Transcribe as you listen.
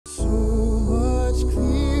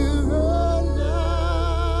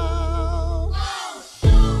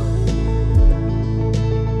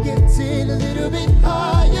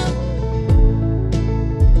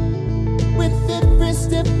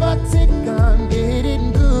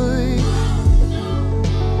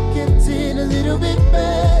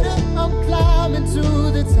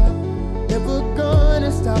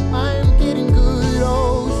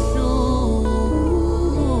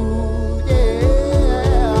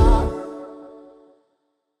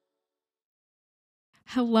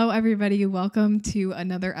Hello, everybody. Welcome to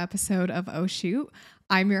another episode of Oh Shoot.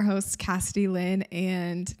 I'm your host, Cassidy Lynne,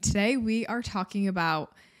 and today we are talking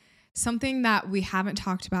about something that we haven't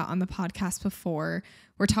talked about on the podcast before.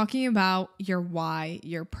 We're talking about your why,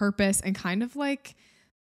 your purpose, and kind of like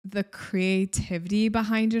the creativity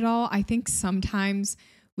behind it all. I think sometimes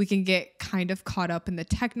we can get kind of caught up in the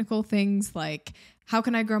technical things like how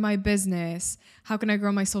can I grow my business? How can I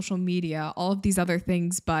grow my social media? All of these other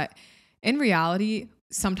things. But in reality,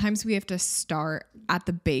 sometimes we have to start at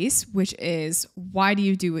the base, which is why do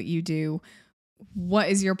you do what you do? What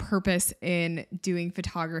is your purpose in doing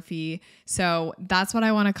photography? So that's what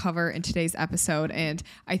I want to cover in today's episode. And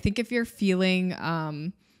I think if you're feeling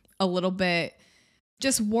a little bit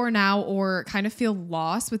just worn out or kind of feel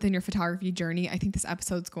lost within your photography journey, I think this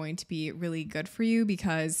episode's going to be really good for you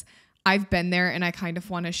because I've been there and I kind of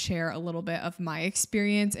want to share a little bit of my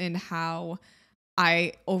experience and how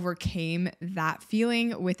I overcame that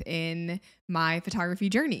feeling within my photography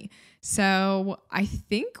journey. So I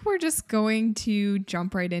think we're just going to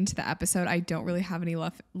jump right into the episode. I don't really have any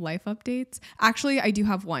life updates. Actually, I do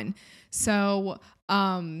have one. So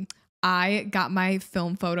I got my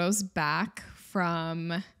film photos back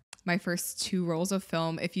from my first 2 rolls of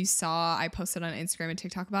film. If you saw, I posted on Instagram and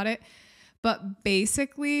TikTok about it. But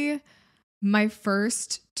basically, my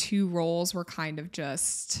first 2 rolls were kind of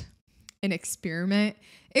just an experiment.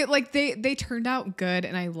 It like they turned out good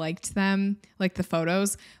and I liked them, like the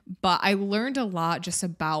photos, but I learned a lot just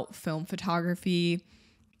about film photography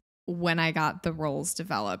when I got the rolls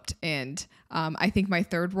developed. And I think my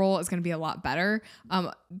 3rd roll is going to be a lot better.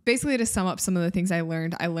 Basically, to sum up some of the things I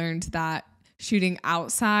learned that shooting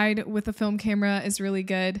outside with a film camera is really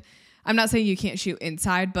good. I'm not saying you can't shoot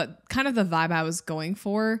inside, but kind of the vibe I was going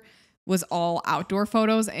for was all outdoor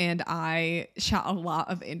photos, and I shot a lot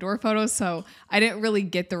of indoor photos, so I didn't really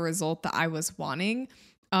get the result that I was wanting.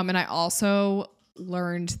 And I also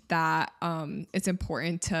learned that it's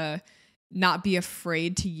important to not be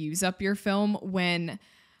afraid to use up your film. When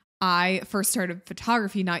I first started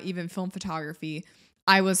photography, not even film photography,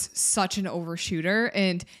 I was such an overshooter,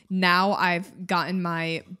 and now I've gotten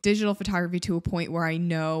my digital photography to a point where I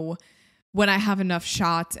know when I have enough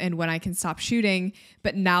shots and when I can stop shooting.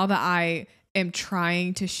 But now that I am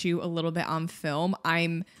trying to shoot a little bit on film,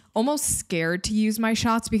 I'm almost scared to use my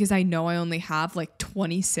shots because I know I only have like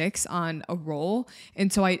 26 on a roll.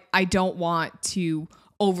 And so I don't want to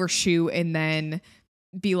overshoot and then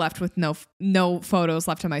be left with no photos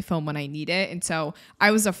left on my phone when I need it. And so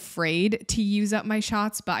I was afraid to use up my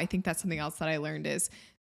shots, but I think that's something else that I learned is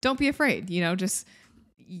don't be afraid, just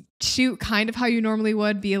shoot kind of how you normally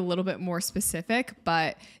would, be a little bit more specific,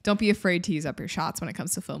 but don't be afraid to use up your shots when it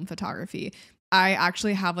comes to film photography. I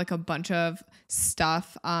actually have like a bunch of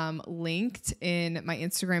stuff linked in my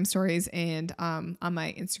Instagram stories and on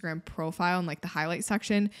my Instagram profile and like the highlight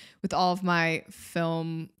section with all of my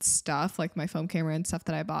film stuff, like my film camera and stuff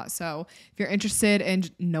that I bought. So if you're interested in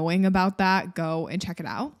knowing about that, go and check it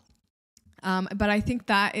out. But I think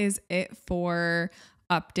that is it for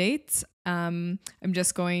updates. I'm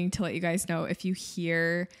just going to let you guys know if you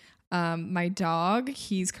hear my dog,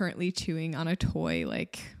 he's currently chewing on a toy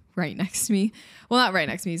like right next to me. Well, not right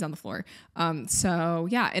next to me, he's on the floor. So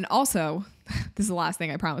yeah, and also this is the last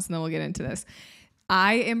thing I promise, and then we'll get into this.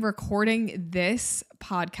 I am recording this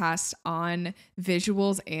podcast on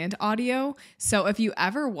visuals and audio. So if you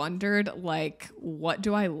ever wondered like what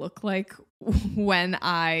do I look like when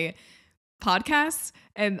I podcasts,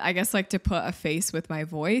 and I guess like to put a face with my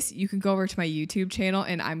voice, you can go over to my YouTube channel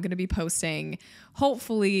and I'm going to be posting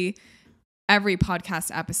hopefully every podcast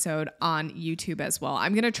episode on YouTube as well.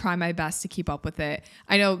 I'm going to try my best to keep up with it.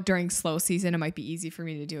 I know during slow season it might be easy for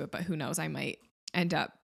me to do it, but who knows, I might end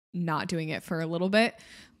up not doing it for a little bit.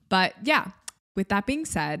 But yeah, with that being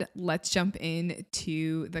said, let's jump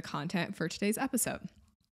into the content for today's episode.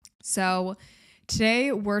 So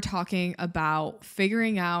today we're talking about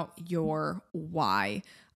figuring out your why.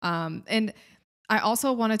 And I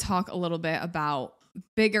also want to talk a little bit about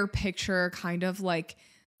bigger picture, kind of like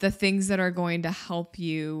the things that are going to help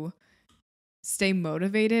you stay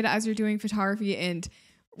motivated as you're doing photography and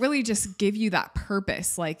really just give you that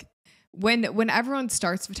purpose. Like when everyone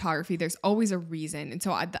starts photography, there's always a reason. And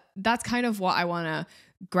so that's kind of what I want to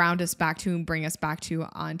ground us back to and bring us back to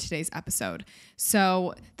on today's episode.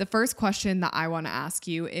 So the first question that I want to ask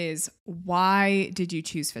you is, why did you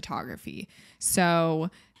choose photography?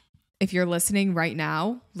 So if you're listening right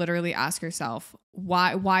now, literally ask yourself,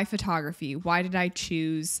 why photography? Why did I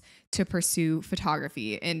choose to pursue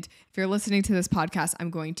photography? And if you're listening to this podcast, I'm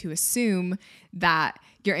going to assume that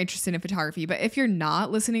you're interested in photography. But if you're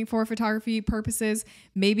not listening for photography purposes,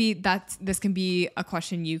 maybe this can be a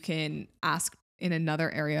question you can ask in another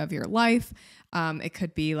area of your life. It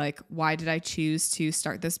could be like, why did I choose to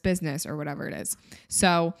start this business or whatever it is?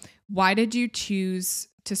 So why did you choose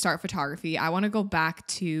to start photography? I want to go back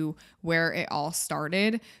to where it all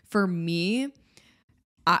started. For me,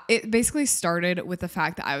 it basically started with the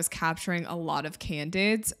fact that I was capturing a lot of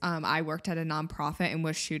candids. I worked at a nonprofit and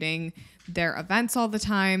was shooting their events all the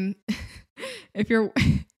time. If you're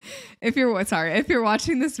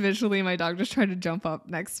watching this visually, my dog just tried to jump up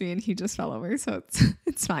next to me and he just fell over, so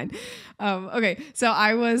it's fine. Okay, so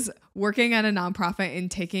I was working at a nonprofit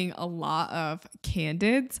and taking a lot of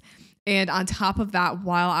candids. And on top of that,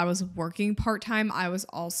 while I was working part-time, I was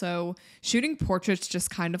also shooting portraits just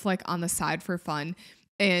kind of like on the side for fun.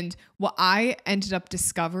 And what I ended up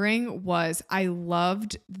discovering was I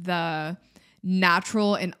loved the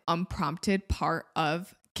natural and unprompted part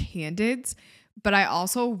of candids, but I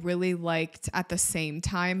also really liked at the same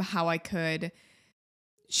time how I could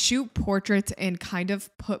shoot portraits and kind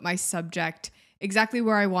of put my subject exactly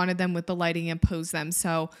where I wanted them with the lighting and pose them.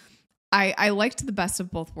 So I liked the best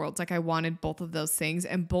of both worlds. Like I wanted both of those things,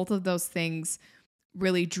 and both of those things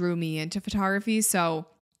really drew me into photography. So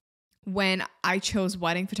when I chose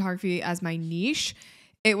wedding photography as my niche,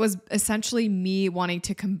 it was essentially me wanting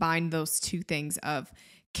to combine those two things of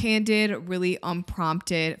candid, really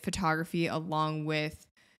unprompted photography along with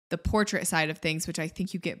the portrait side of things, which I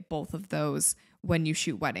think you get both of those when you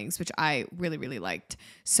shoot weddings, which I really, really liked.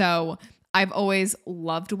 So I've always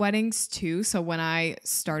loved weddings too. So when I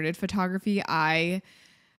started photography, I've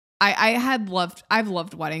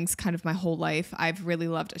loved weddings kind of my whole life. I've really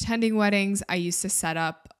loved attending weddings. I used to set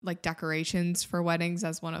up like decorations for weddings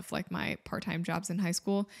as one of like my part-time jobs in high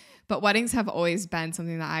school. But weddings have always been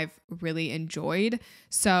something that I've really enjoyed.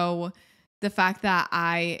 So the fact that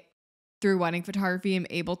I, through wedding photography, am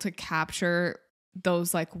able to capture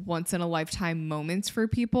those like once in a lifetime moments for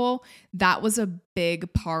people, that was a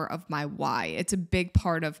big part of my why. It's a big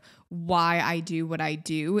part of why I do what I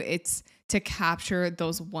do. It's to capture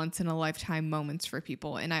those once in a lifetime moments for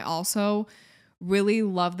people. And I also really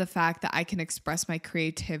love the fact that I can express my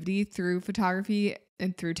creativity through photography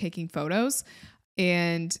and through taking photos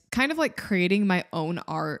and kind of like creating my own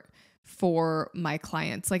art for my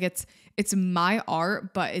clients. Like it's my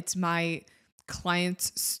art, but it's my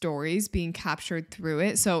clients' stories being captured through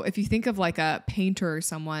it. So if you think of like a painter or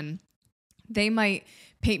someone, they might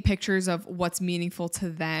paint pictures of what's meaningful to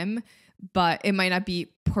them, but it might not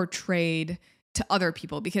be portrayed to other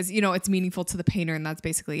people because, you know, it's meaningful to the painter and that's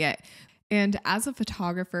basically it. And as a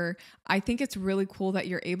photographer, I think it's really cool that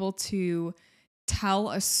you're able to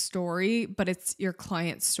tell a story, but it's your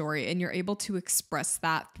client's story and you're able to express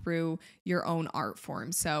that through your own art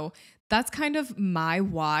form. So that's kind of my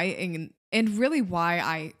why and really why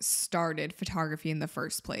I started photography in the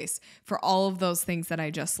first place, for all of those things that I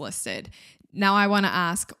just listed. Now I want to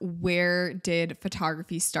ask, where did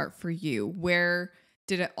photography start for you? Where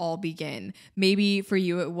did it all begin? Maybe for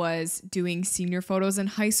you, it was doing senior photos in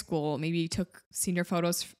high school. Maybe you took senior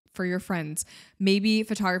photos for your friends. Maybe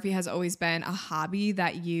photography has always been a hobby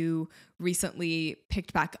that you recently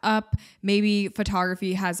picked back up. Maybe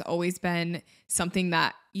photography has always been something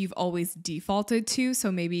that you've always defaulted to.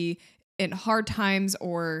 So maybe in hard times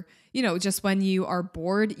or, you know, just when you are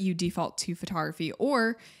bored, you default to photography.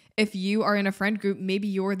 Or if you are in a friend group, maybe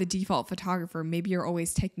you're the default photographer. Maybe you're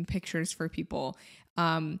always taking pictures for people.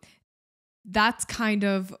 That's kind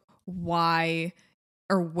of why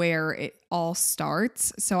or where it all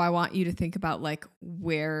starts. So I want you to think about like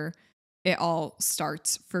where it all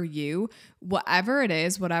starts for you. Whatever it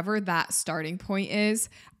is, whatever that starting point is,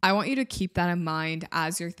 I want you to keep that in mind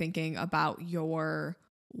as you're thinking about your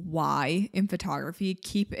why in photography.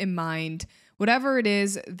 Keep in mind whatever it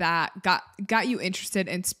is that got you interested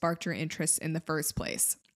and sparked your interest in the first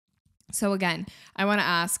place. So again, I want to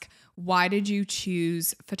ask, why did you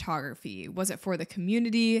choose photography? Was it for the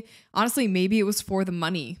community? Honestly, maybe it was for the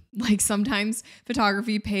money. Like sometimes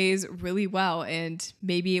photography pays really well and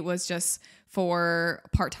maybe it was just for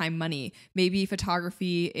part-time money. Maybe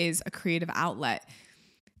photography is a creative outlet.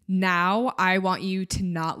 Now, I want you to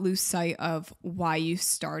not lose sight of why you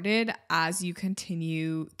started as you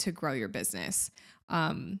continue to grow your business.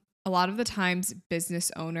 A lot of the times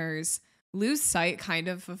business owners lose sight kind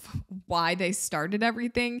of why they started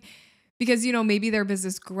everything because, you know, maybe their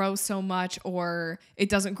business grows so much or it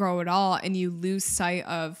doesn't grow at all and you lose sight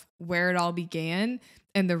of where it all began.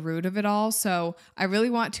 and the root of it all. So I really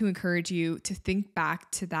want to encourage you to think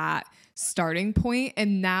back to that starting point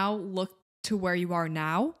and now look to where you are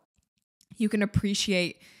now. You can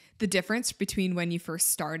appreciate the difference between when you first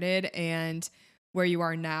started and where you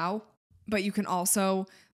are now, but you can also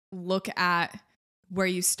look at where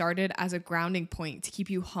you started as a grounding point to keep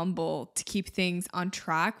you humble, to keep things on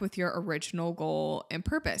track with your original goal and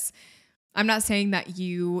purpose. I'm not saying that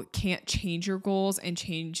you can't change your goals and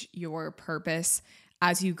change your purpose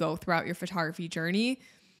as you go throughout your photography journey,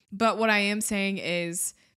 but what I am saying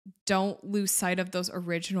is don't lose sight of those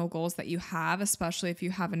original goals that you have, especially if you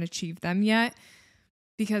haven't achieved them yet,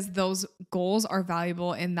 because those goals are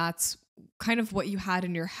valuable and that's kind of what you had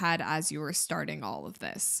in your head as you were starting all of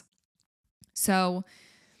this. So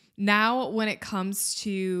now when it comes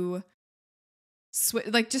to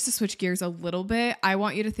just to switch gears a little bit, I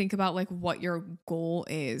want you to think about like what your goal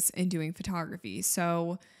is in doing photography.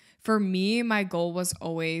 So for me, my goal was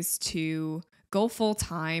always to go full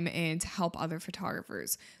time and to help other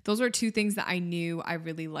photographers. Those were two things that I knew I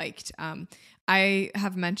really liked. I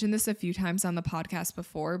have mentioned this a few times on the podcast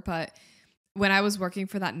before, but when I was working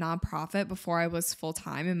for that nonprofit before I was full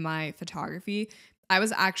time in my photography, I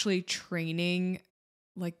was actually training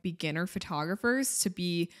like beginner photographers to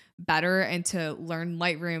be better and to learn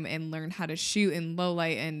Lightroom and learn how to shoot in low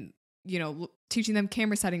light and, teaching them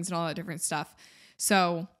camera settings and all that different stuff.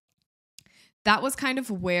 So that was kind of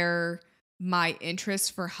where my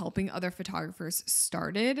interest for helping other photographers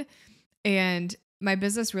started. And my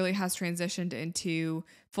business really has transitioned into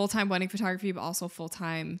full-time wedding photography, but also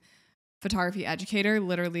full-time photography educator.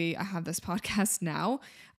 Literally, I have this podcast now.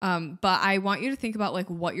 But I want you to think about like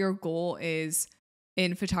what your goal is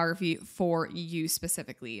in photography for you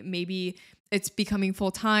specifically. Maybe it's becoming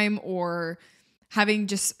full-time or having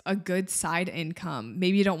just a good side income.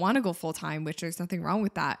 Maybe you don't want to go full-time, which there's nothing wrong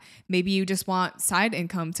with that. Maybe you just want side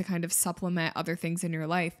income to kind of supplement other things in your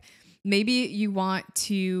life. Maybe you want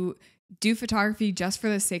to do photography just for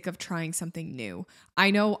the sake of trying something new.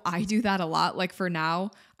 I know I do that a lot. Like for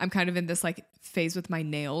now, I'm kind of in this like phase with my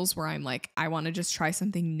nails where I'm like, I want to just try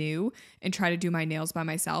something new and try to do my nails by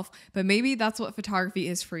myself. But maybe that's what photography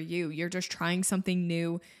is for you. You're just trying something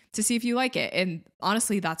new to see if you like it. And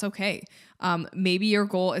honestly, that's okay. Maybe your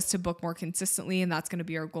goal is to book more consistently, and that's going to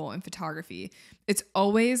be your goal in photography. It's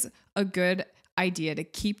always a good idea to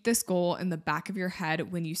keep this goal in the back of your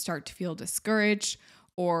head when you start to feel discouraged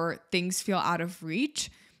or things feel out of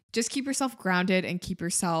reach. Just keep yourself grounded and keep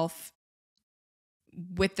yourself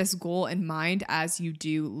with this goal in mind as you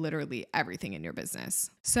do literally everything in your business.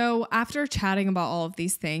 So after chatting about all of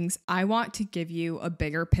these things, I want to give you a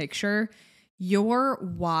bigger picture. Your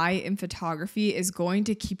why in photography is going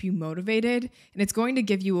to keep you motivated, and it's going to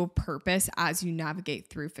give you a purpose as you navigate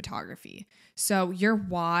through photography. So your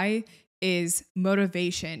why is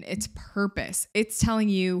motivation, it's purpose. It's telling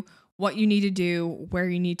you what you need to do, where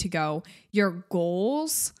you need to go. Your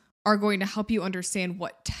goals are going to help you understand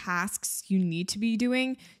what tasks you need to be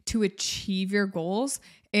doing to achieve your goals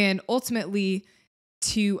and ultimately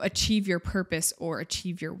to achieve your purpose or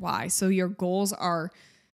achieve your why. So your goals are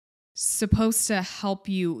supposed to help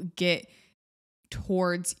you get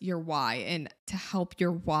towards your why and to help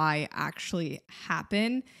your why actually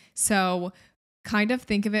happen. So kind of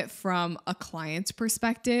think of it from a client's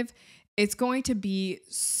perspective. It's going to be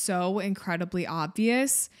so incredibly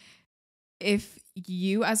obvious if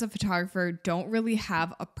you as a photographer don't really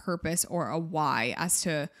have a purpose or a why as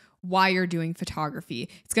to why you're doing photography.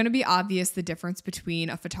 It's going to be obvious the difference between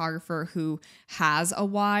a photographer who has a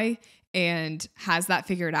why and has that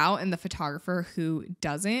figured out and the photographer who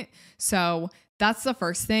doesn't. So that's the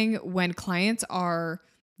first thing. When clients are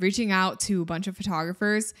reaching out to a bunch of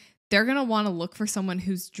photographers, they're going to want to look for someone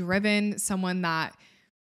who's driven, someone that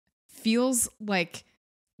feels like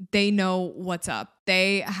they know what's up.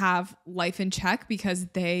 They have life in check because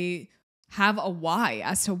they have a why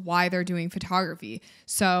as to why they're doing photography.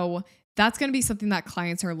 So that's going to be something that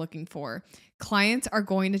clients are looking for. Clients are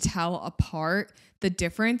going to tell apart the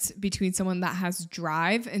difference between someone that has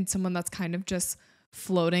drive and someone that's kind of just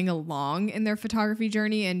floating along in their photography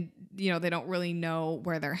journey, and they don't really know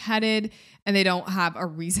where they're headed and they don't have a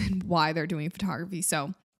reason why they're doing photography.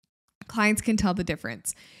 So clients can tell the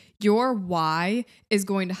difference. Your why is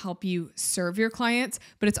going to help you serve your clients,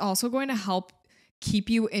 but it's also going to help keep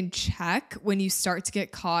you in check when you start to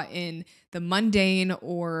get caught in the mundane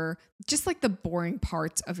or just like the boring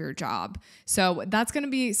parts of your job. So that's going to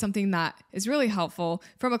be something that is really helpful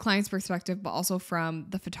from a client's perspective, but also from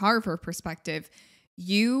the photographer perspective.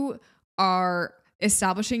 You are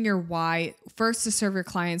establishing your why first to serve your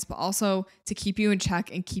clients, but also to keep you in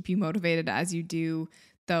check and keep you motivated as you do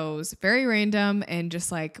those very random and just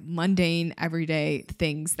like mundane everyday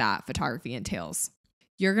things that photography entails.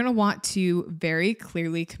 You're going to want to very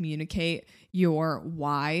clearly communicate your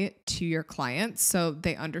why to your clients so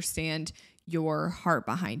they understand your heart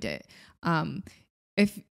behind it.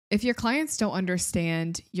 If your clients don't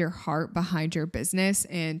understand your heart behind your business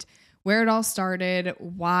and where it all started,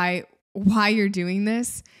 why you're doing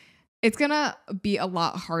this, it's going to be a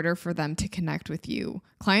lot harder for them to connect with you.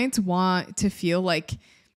 Clients want to feel like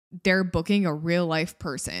they're booking a real life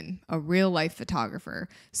person, a real life photographer.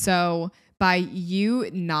 So by you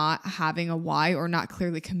not having a why or not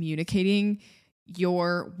clearly communicating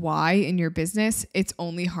your why in your business, it's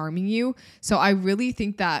only harming you. So I really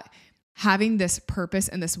think that having this purpose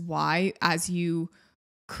and this why as you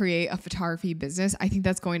create a photography business, I think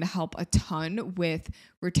that's going to help a ton with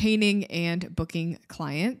retaining and booking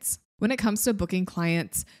clients. When it comes to booking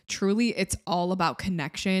clients, truly it's all about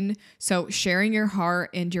connection. So sharing your heart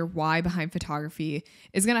and your why behind photography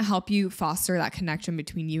is going to help you foster that connection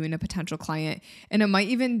between you and a potential client. And it might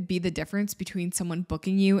even be the difference between someone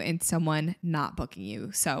booking you and someone not booking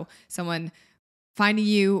you. So someone finding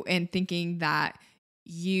you and thinking that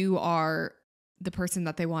you are the person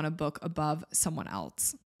that they want to book above someone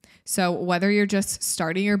else. So whether you're just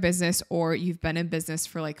starting your business or you've been in business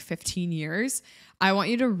for like 15 years, I want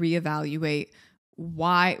you to reevaluate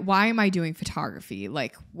why am I doing photography?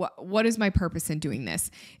 Like what is my purpose in doing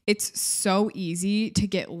this? It's so easy to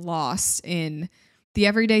get lost in the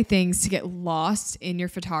everyday things, to get lost in your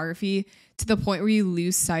photography to the point where you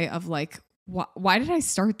lose sight of like, why did I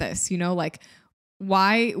start this? You know, like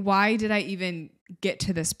why did I even get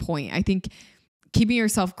to this point? I think keeping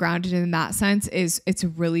yourself grounded in that sense it's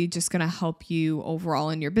really just going to help you overall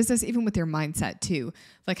in your business, even with your mindset too.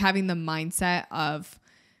 Like having the mindset of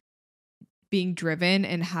being driven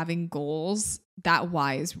and having goals, that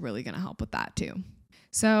why is really going to help with that too.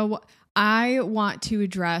 So I want to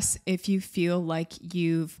address if you feel like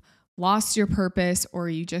you've lost your purpose or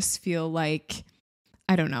you just feel like,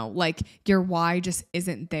 I don't know, like your why just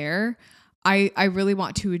isn't there. I really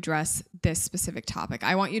want to address this specific topic.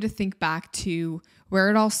 I want you to think back to where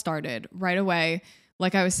it all started right away.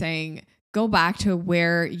 Like I was saying, go back to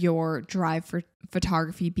where your drive for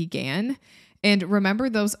photography began and remember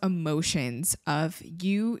those emotions of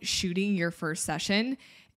you shooting your first session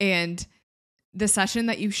and the session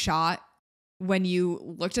that you shot when you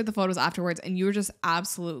looked at the photos afterwards and you were just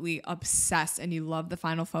absolutely obsessed and you loved the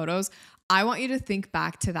final photos. I want you to think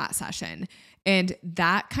back to that session and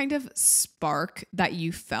that kind of spark that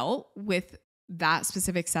you felt with that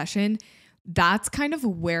specific session. That's kind of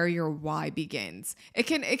where your why begins. It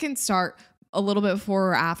can start a little bit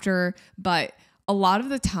before or after, but a lot of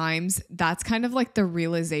the times that's kind of like the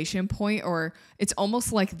realization point, or it's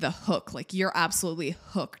almost like the hook. Like you're absolutely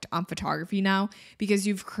hooked on photography now because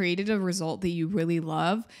you've created a result that you really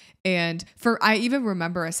love. And I even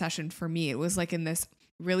remember a session for me, it was like in this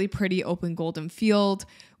really pretty open golden field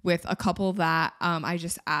with a couple that I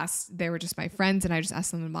just asked, they were just my friends and I just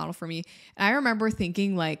asked them to model for me. And I remember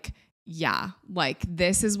thinking like, yeah, like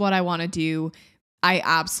this is what I want to do. I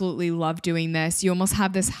absolutely love doing this. You almost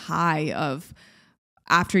have this high of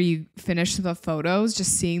after you finish the photos,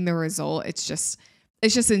 just seeing the result. It's just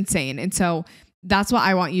insane. And so that's what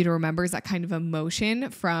I want you to remember is that kind of emotion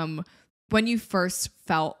from when you first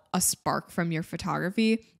felt a spark from your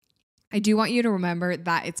photography. I do want you to remember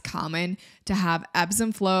that it's common to have ebbs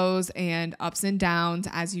and flows and ups and downs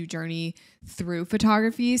as you journey through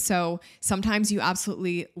photography. So sometimes you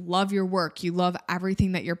absolutely love your work. You love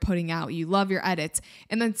everything that you're putting out. You love your edits.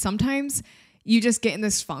 And then sometimes you just get in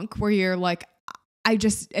this funk where you're like, I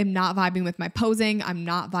just am not vibing with my posing. I'm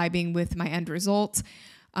not vibing with my end results.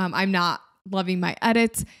 I'm not loving my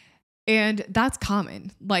edits. And that's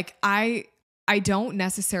common. Like I don't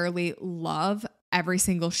necessarily love every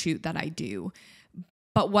single shoot that I do.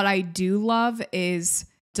 But what I do love is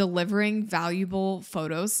delivering valuable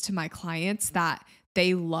photos to my clients that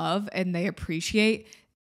they love and they appreciate.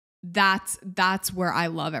 That's where I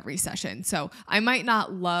love every session. So I might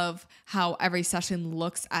not love how every session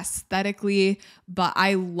looks aesthetically, but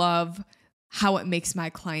I love how it makes my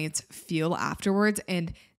clients feel afterwards.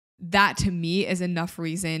 And that to me is enough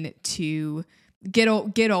reason to get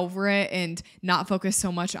over it and not focus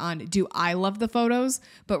so much on do I love the photos,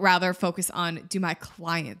 but rather focus on do my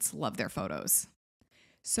clients love their photos.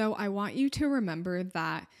 So I want you to remember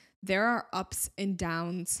that there are ups and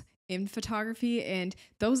downs in photography, and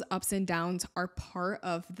those ups and downs are part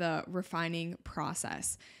of the refining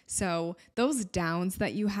process. So those downs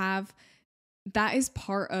that you have, that is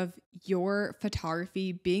part of your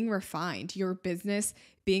photography being refined, your business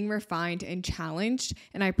being refined and challenged.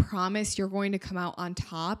 And I promise you're going to come out on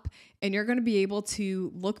top, and you're going to be able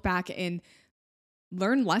to look back and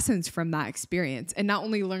learn lessons from that experience. And not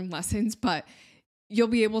only learn lessons, but you'll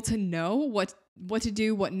be able to know what to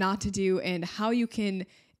do, what not to do, and how you can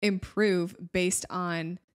improve based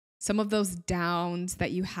on some of those downs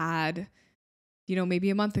that you had, maybe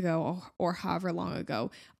a month ago or however long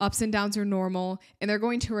ago. Ups and downs are normal, and they're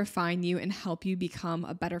going to refine you and help you become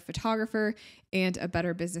a better photographer and a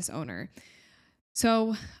better business owner.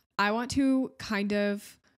 So I want to kind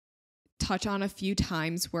of touch on a few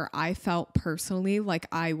times where I felt personally like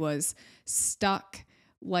I was stuck,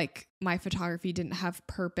 like my photography didn't have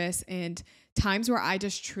purpose, and times where I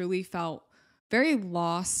just truly felt very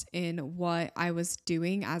lost in what I was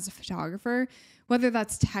doing as a photographer, whether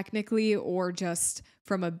that's technically or just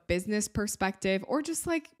from a business perspective or just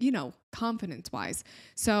like, confidence wise.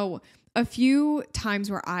 So a few times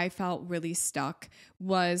where I felt really stuck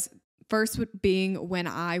was first being when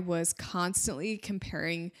I was constantly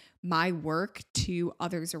comparing my work to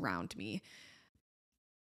others around me.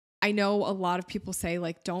 I know a lot of people say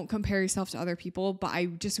like, don't compare yourself to other people, but I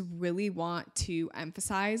just really want to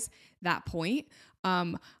emphasize that point.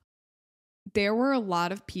 There were a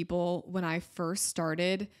lot of people when I first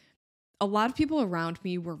started, a lot of people around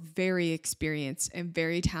me were very experienced and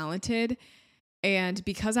very talented. And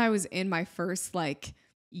because I was in my first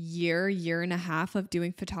year and a half of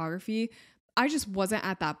doing photography, I just wasn't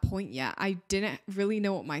at that point yet. I didn't really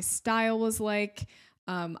know what my style was like.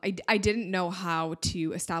 I didn't know how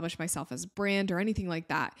to establish myself as a brand or anything like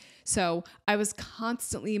that. So I was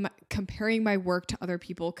constantly comparing my work to other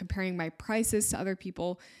people, comparing my prices to other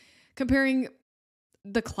people, comparing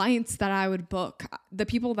the clients that I would book, the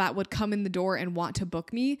people that would come in the door and want to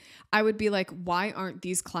book me. I would be like, why aren't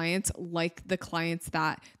these clients like the clients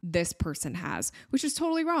that this person has? Which is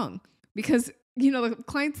totally wrong, because the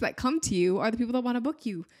clients that come to you are the people that want to book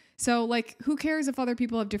you. So who cares if other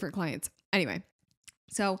people have different clients? Anyway.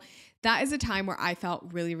 So that is a time where I felt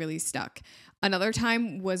really, really stuck. Another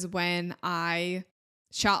time was when I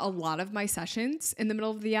shot a lot of my sessions in the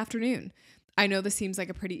middle of the afternoon. I know this seems like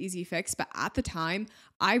a pretty easy fix, but at the time,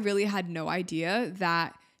 I really had no idea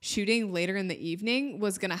that shooting later in the evening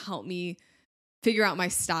was going to help me figure out my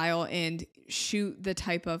style and shoot the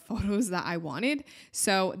type of photos that I wanted.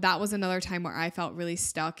 So that was another time where I felt really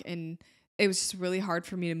stuck, and it was just really hard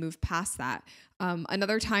for me to move past that.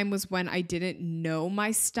 Another time was when I didn't know my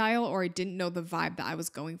style, or I didn't know the vibe that I was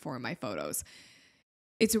going for in my photos.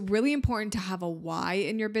 It's really important to have a why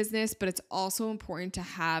in your business, but it's also important to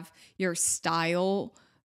have your style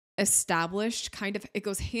established. It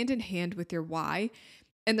goes hand in hand with your why.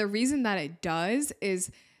 And the reason that it does is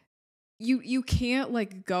you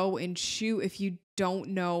can't go and shoot if you don't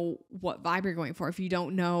know what vibe you're going for, if you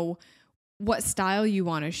don't know what style you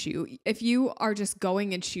want to shoot. If you are just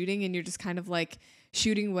going and shooting and you're just kind of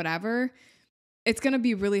shooting whatever, it's going to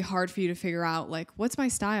be really hard for you to figure out what's my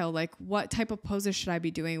style? What type of poses should I be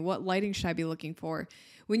doing? What lighting should I be looking for?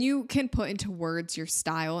 When you can put into words your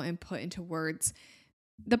style and put into words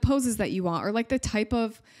the poses that you want, or the type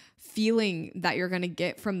of feeling that you're going to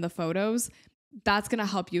get from the photos, that's going to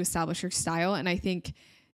help you establish your style. And I think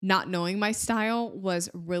not knowing my style was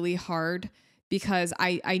really hard, because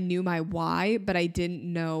I knew my why, but I didn't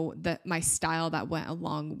know that my style that went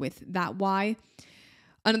along with that why.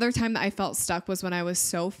 Another time that I felt stuck was when I was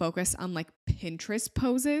so focused on Pinterest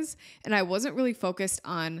poses, and I wasn't really focused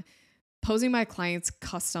on posing my clients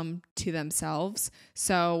custom to themselves.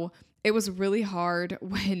 So it was really hard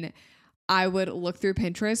when I would look through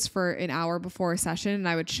Pinterest for an hour before a session, and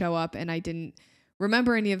I would show up and I didn't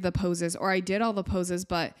remember any of the poses, or I did all the poses,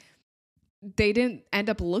 but they didn't end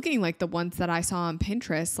up looking like the ones that I saw on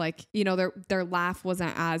Pinterest. Their laugh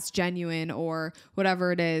wasn't as genuine, or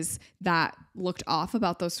whatever it is that looked off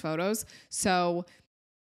about those photos. So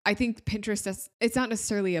I think Pinterest, it's not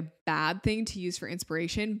necessarily a bad thing to use for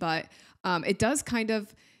inspiration, but it does kind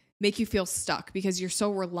of make you feel stuck, because you're so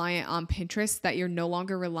reliant on Pinterest that you're no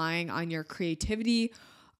longer relying on your creativity,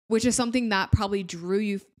 which is something that probably drew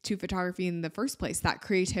you to photography in the first place. That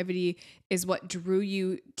creativity is what drew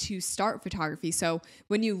you to start photography. So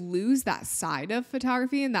when you lose that side of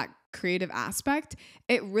photography and that creative aspect,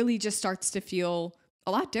 it really just starts to feel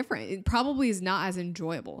a lot different. It probably is not as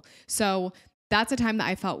enjoyable. So that's a time that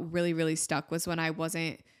I felt really, really stuck, was when I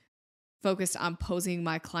wasn't focused on posing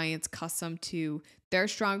my clients custom to their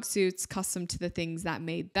strong suits, custom to the things that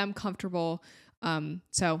made them comfortable.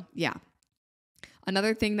 So yeah.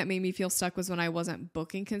 Another thing that made me feel stuck was when I wasn't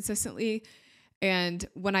booking consistently. And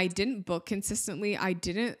when I didn't book consistently, I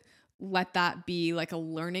didn't let that be like a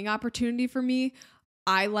learning opportunity for me.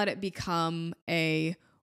 I let it become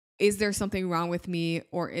is there something wrong with me,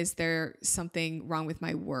 or is there something wrong with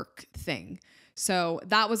my work thing? So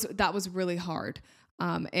that was really hard.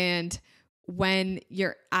 And when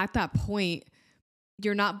you're at that point,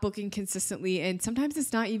 you're not booking consistently. And sometimes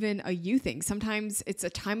it's not even a you thing. Sometimes it's a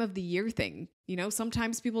time of the year thing. You know,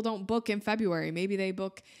 sometimes people don't book in February. Maybe they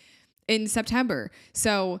book in September.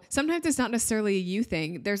 So sometimes it's not necessarily a you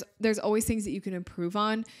thing. There's always things that you can improve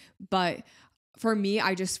on. But for me,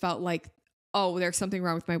 I just felt like, oh, there's something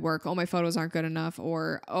wrong with my work. Oh, my photos aren't good enough,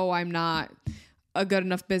 or, oh, I'm not a good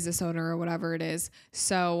enough business owner, or whatever it is.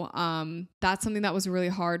 So that's something that was really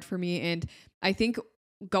hard for me. And I think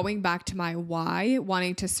going back to my why,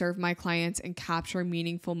 wanting to serve my clients and capture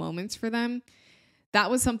meaningful moments for them,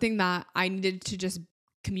 that was something that I needed to just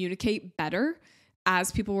communicate better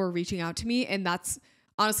as people were reaching out to me. And that's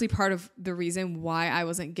honestly part of the reason why I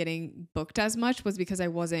wasn't getting booked as much, was because I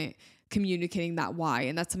wasn't communicating that why.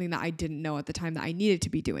 And that's something that I didn't know at the time that I needed to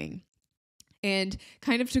be doing. And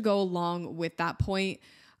kind of to go along with that point,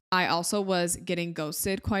 I also was getting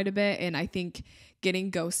ghosted quite a bit. And I think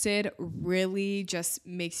getting ghosted really just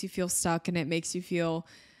makes you feel stuck, and it makes you feel,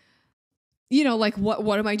 you know, like,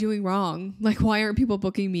 what am I doing wrong? Like, why aren't people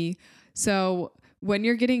booking me? So when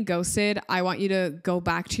you're getting ghosted, I want you to go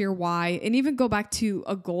back to your why, and even go back to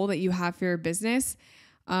a goal that you have for your business.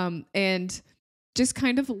 And just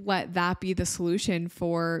kind of let that be the solution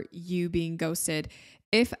for you being ghosted.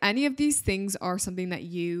 If any of these things are something that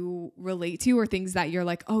you relate to, or things that you're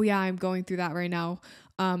like, oh yeah, I'm going through that right now,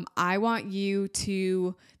 I want you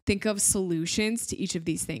to think of solutions to each of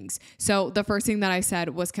these things. So the first thing that I said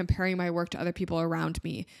was comparing my work to other people around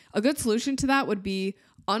me. A good solution to that would be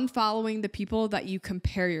unfollowing the people that you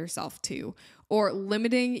compare yourself to, or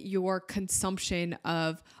limiting your consumption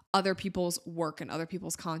of other people's work and other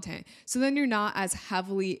people's content. So then you're not as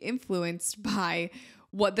heavily influenced by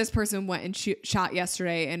what this person went and shot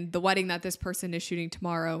yesterday and the wedding that this person is shooting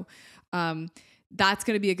tomorrow. That's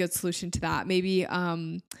going to be a good solution to that. Maybe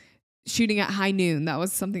shooting at high noon. That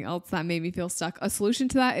was something else that made me feel stuck. A solution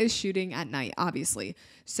to that is shooting at night, obviously.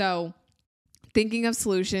 So thinking of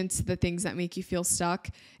solutions to the things that make you feel stuck.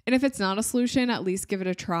 And if it's not a solution, at least give it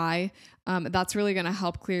a try. That's really going to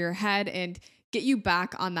help clear your head and get you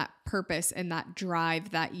back on that purpose and that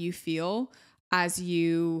drive that you feel as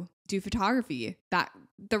you do photography. That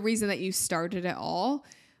the reason that you started it all,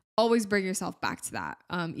 always bring yourself back to that.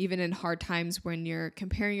 Even in hard times when you're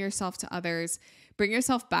comparing yourself to others, bring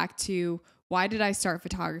yourself back to, why did I start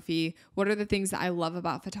photography? What are the things that I love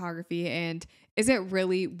about photography? And is it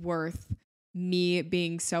really worth me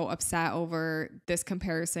being so upset over this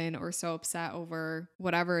comparison, or so upset over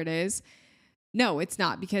whatever it is? No, it's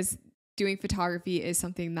not, because doing photography is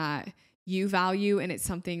something that you value, and it's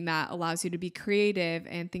something that allows you to be creative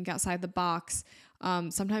and think outside the box.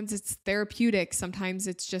 Sometimes it's therapeutic. Sometimes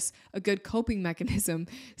it's just a good coping mechanism.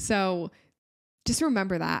 So just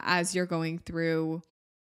remember that as you're going through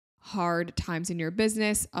hard times in your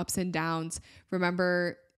business, ups and downs,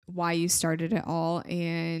 remember why you started it all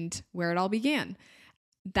and where it all began.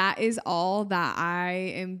 That is all that I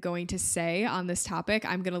am going to say on this topic.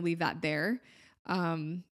 I'm going to leave that there.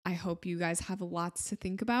 I hope you guys have lots to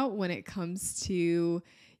think about when it comes to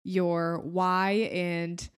your why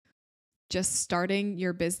and just starting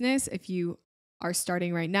your business. If you are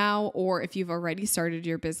starting right now, or if you've already started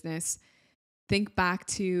your business, think back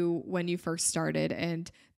to when you first started, and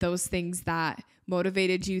those things that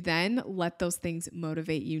motivated you then, let those things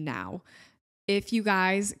motivate you now. If you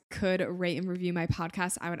guys could rate and review my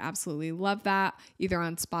podcast, I would absolutely love that, either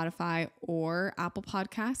on Spotify or Apple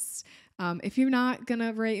Podcasts. If you're not going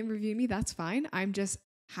to rate and review me, that's fine. I'm just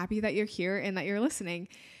happy that you're here and that you're listening.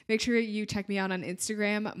 Make sure you check me out on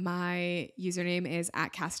Instagram. My username is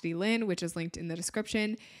 @Cassidy Lynne, which is linked in the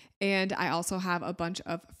description. And I also have a bunch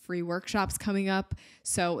of free workshops coming up.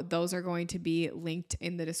 So those are going to be linked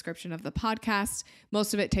in the description of the podcast.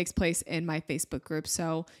 Most of it takes place in my Facebook group.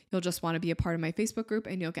 So you'll just want to be a part of my Facebook group,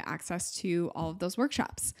 and you'll get access to all of those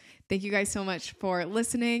workshops. Thank you guys so much for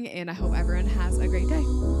listening, and I hope everyone has a great day.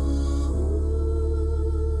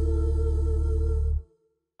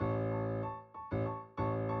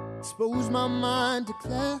 Expose my mind to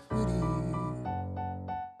clarity.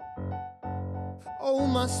 Oh,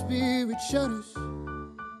 my spirit shudders.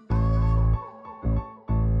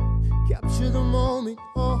 Capture the moment,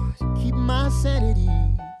 oh, to keep my sanity.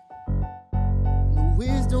 And the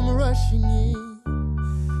wisdom rushing in,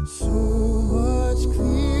 so much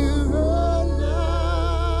clearer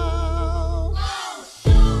now.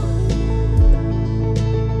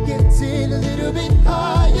 Getting a little bit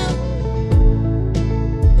higher.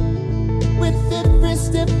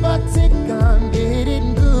 step I take, I'm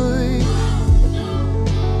getting good.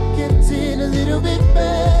 Getting a little bit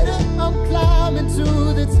better, I'm climbing to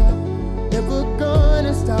the top. Never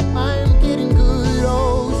gonna stop, I'm